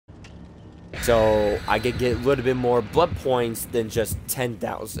So I could get a little bit more blood points than just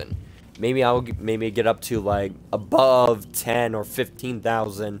 10,000. Maybe I'll get up to like above 10 or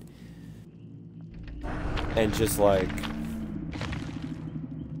 15,000. And just like,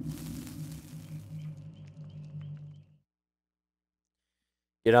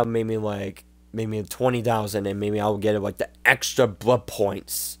 get up maybe 20,000, and maybe I'll get like the extra blood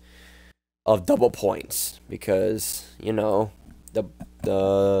points of double points, because you know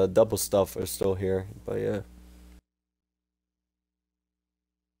the double stuff are still here. But yeah,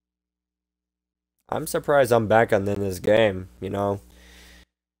 I'm surprised I'm back on in this game, you know.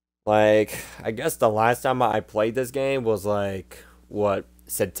 Like, I guess the last time I played this game was like, what,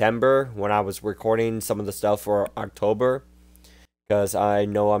 September, when I was recording some of the stuff for October. Because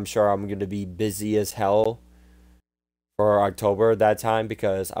I'm sure I'm going to be busy as hell for October that time,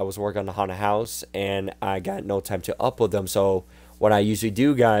 because I was working on the haunted house and I got no time to upload them. So what I usually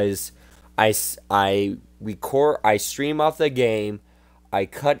do, guys, I record, I stream off the game, I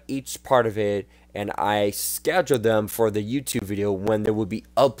cut each part of it, and I schedule them for the YouTube video when they will be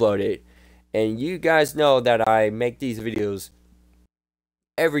uploaded. And you guys know that I make these videos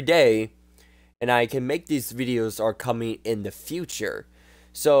every day, and I can make these videos are coming in the future.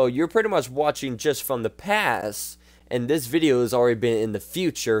 So you're pretty much watching just from the past, and this video has already been in the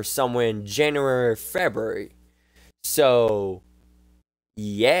future, somewhere in January or February. So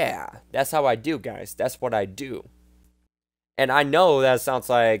yeah, that's how I do, guys. That's what I do. And I know that sounds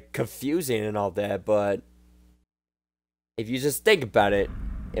like confusing and all that, but if you just think about it,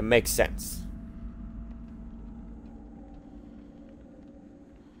 it makes sense.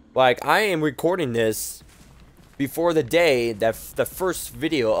 Like, I am recording this before the day that the first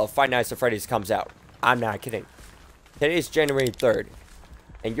video of Five Nights at Freddy's comes out. I'm not kidding. Today is January 3rd.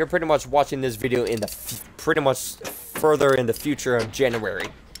 And you're pretty much watching this video in the pretty much further in the future of January.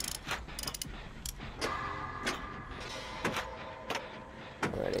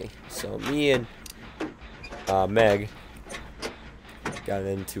 Alrighty. So me and Meg got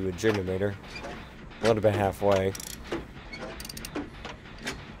into a generator. A little bit halfway.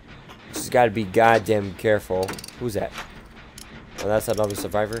 Just gotta be goddamn careful. Who's that? Oh, that's another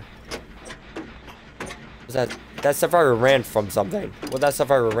survivor? What's that? That survivor ran from something. What that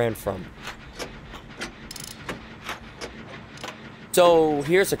survivor ran from? So,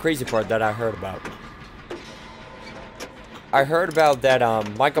 here's the crazy part that I heard about. I heard about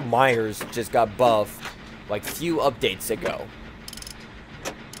that Michael Myers just got buffed like few updates ago.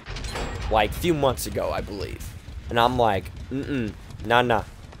 Like few months ago, I believe. And I'm like, nah.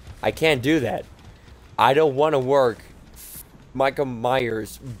 I can't do that. I don't want to work Michael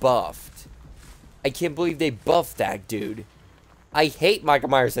Myers buffed. I can't believe they buffed that dude. I hate Michael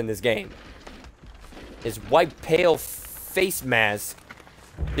Myers in this game. His white pale face mask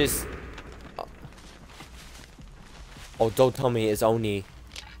just... Oh, don't tell me it's Oni.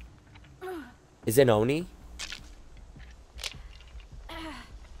 Is it Oni?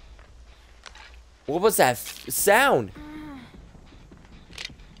 What was that sound?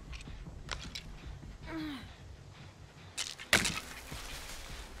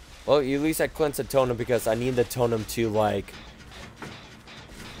 Well, at least I cleansed the totem, because I need the totem to, like...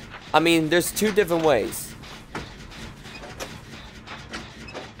 I mean, there's two different ways.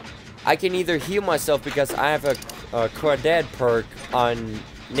 I can either heal myself because I have a Crawdad perk on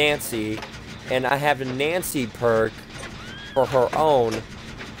Nancy, and I have a Nancy perk for her own.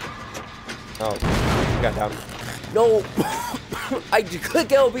 Oh, got down. No! I click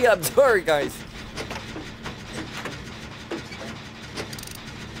LB, I'm sorry, guys.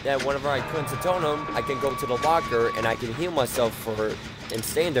 That whenever I cleanse the totem, I can go to the locker and I can heal myself for and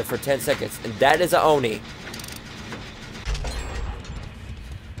stay in there for 10 seconds. And that is a Oni.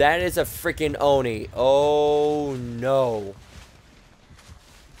 That is a freaking Oni. Oh no.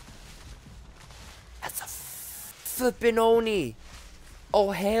 That's a flippin' Oni. Oh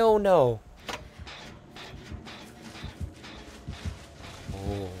hell no.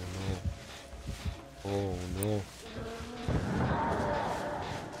 Oh no. Oh no.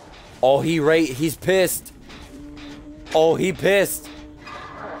 Oh, he's pissed. Oh, he pissed.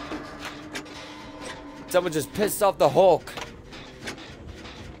 Someone just pissed off the Hulk.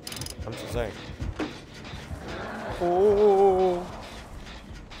 I'm just saying. Oh.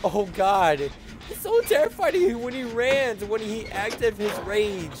 Oh, God. It's so terrifying when he ran, when he activated his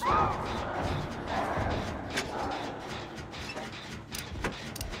rage.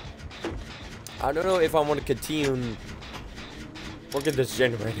 I don't know if I want to continue working this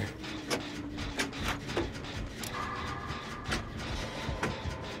generator.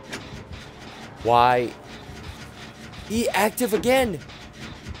 Why? He active again.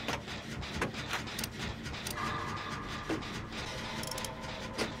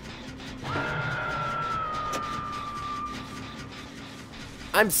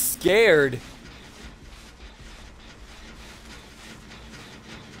 I'm scared.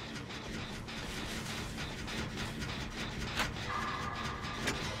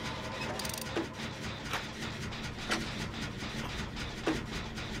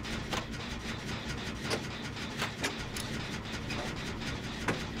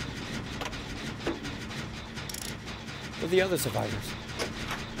 Where are the other survivors?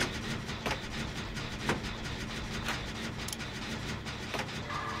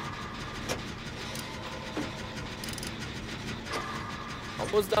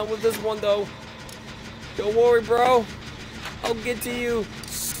 Almost done with this one though. Don't worry, bro. I'll get to you,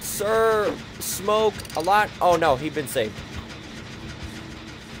 Sir Smoke. A lot. Oh no, he's been saved.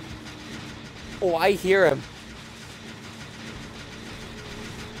 Oh, I hear him.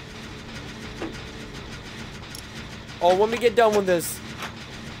 Oh, when we get done with this.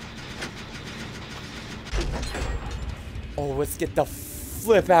 Oh, let's get the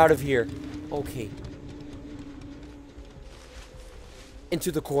flip out of here. Okay. Into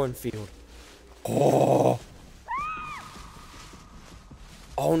the cornfield. Oh.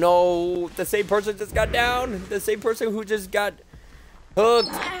 Oh no. The same person just got down. The same person who just got hooked.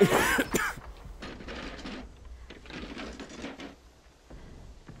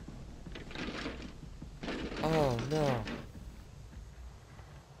 Oh no.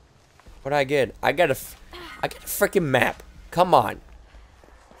 What'd I get? I got a freaking map. Come on.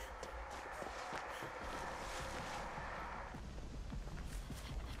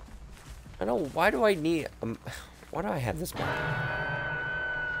 I don't. Why do I need? Why do I have this map?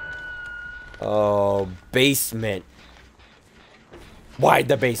 Oh, basement. Why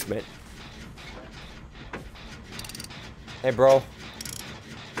the basement? Hey, bro.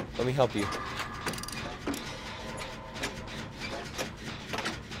 Let me help you.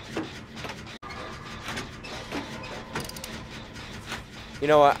 You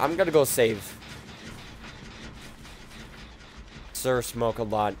know what? I'm gonna go save Sir Smoke a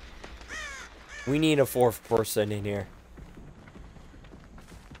lot. We need a fourth person in here.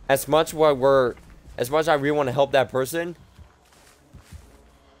 As much I really want to help that person.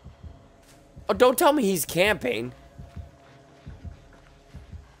 Oh, don't tell me he's camping.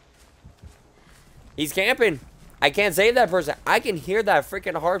 He's camping. I can't save that person. I can hear that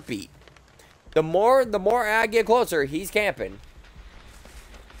freaking heartbeat. The more I get closer, he's camping.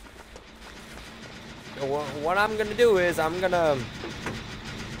 What I'm gonna do is I'm gonna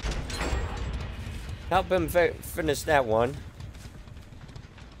help him finish that one.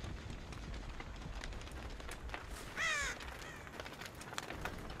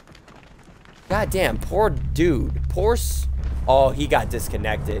 God damn, poor dude. Oh, he got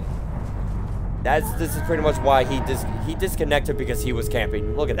disconnected. This is pretty much why he disconnected, because he was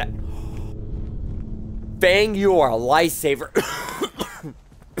camping. Look at that. Bang, you are a lifesaver.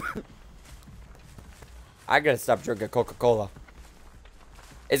 I gotta stop drinking Coca-Cola.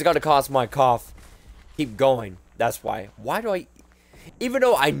 It's gonna cause my cough keep going. That's why. Why do I... Even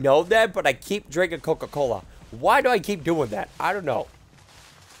though I know that, but I keep drinking Coca-Cola. Why do I keep doing that? I don't know.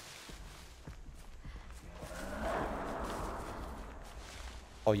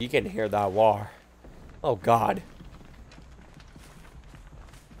 Oh, you can hear that war. Oh, God.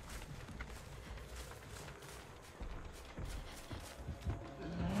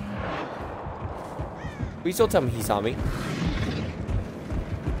 Please don't tell me he saw me.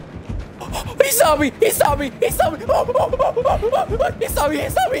 He saw me! He saw me! He saw me! He saw me! He saw me! He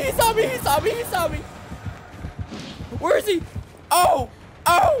saw me! He saw me! He saw me! Where is he? Oh!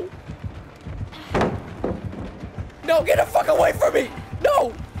 Oh! No, get the fuck away from me!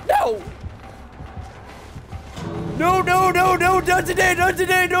 No! No! No, no, no, no! Not today! Not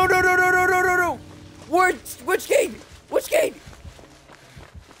today! No, no, no, no, no, no, no, no! Which gate? Which gate?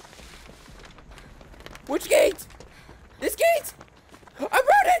 Which gate? This gate? I'm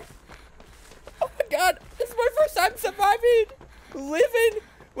running! Oh my God! This is my first time surviving! Living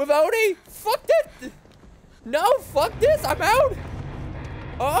with Oni! Fuck that! No! Fuck this! I'm out!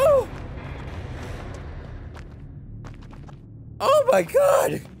 Oh! Oh my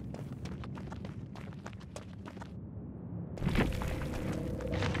God!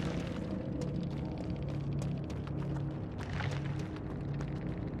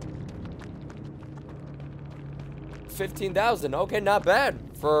 $15,000. Okay, not bad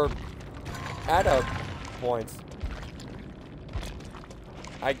for add-up points.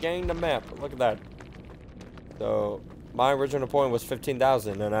 I gained a map. Look at that. So my original point was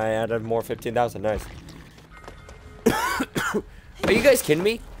 15,000, and I added more 15,000. Nice. Are you guys kidding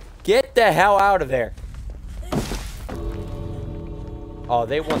me? Get the hell out of there. Oh,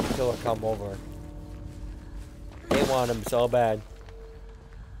 they want the killer to come over. They want him so bad.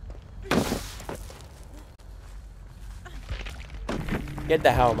 Get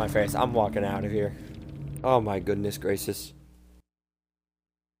the hell out of my face. I'm walking out of here. Oh my goodness gracious.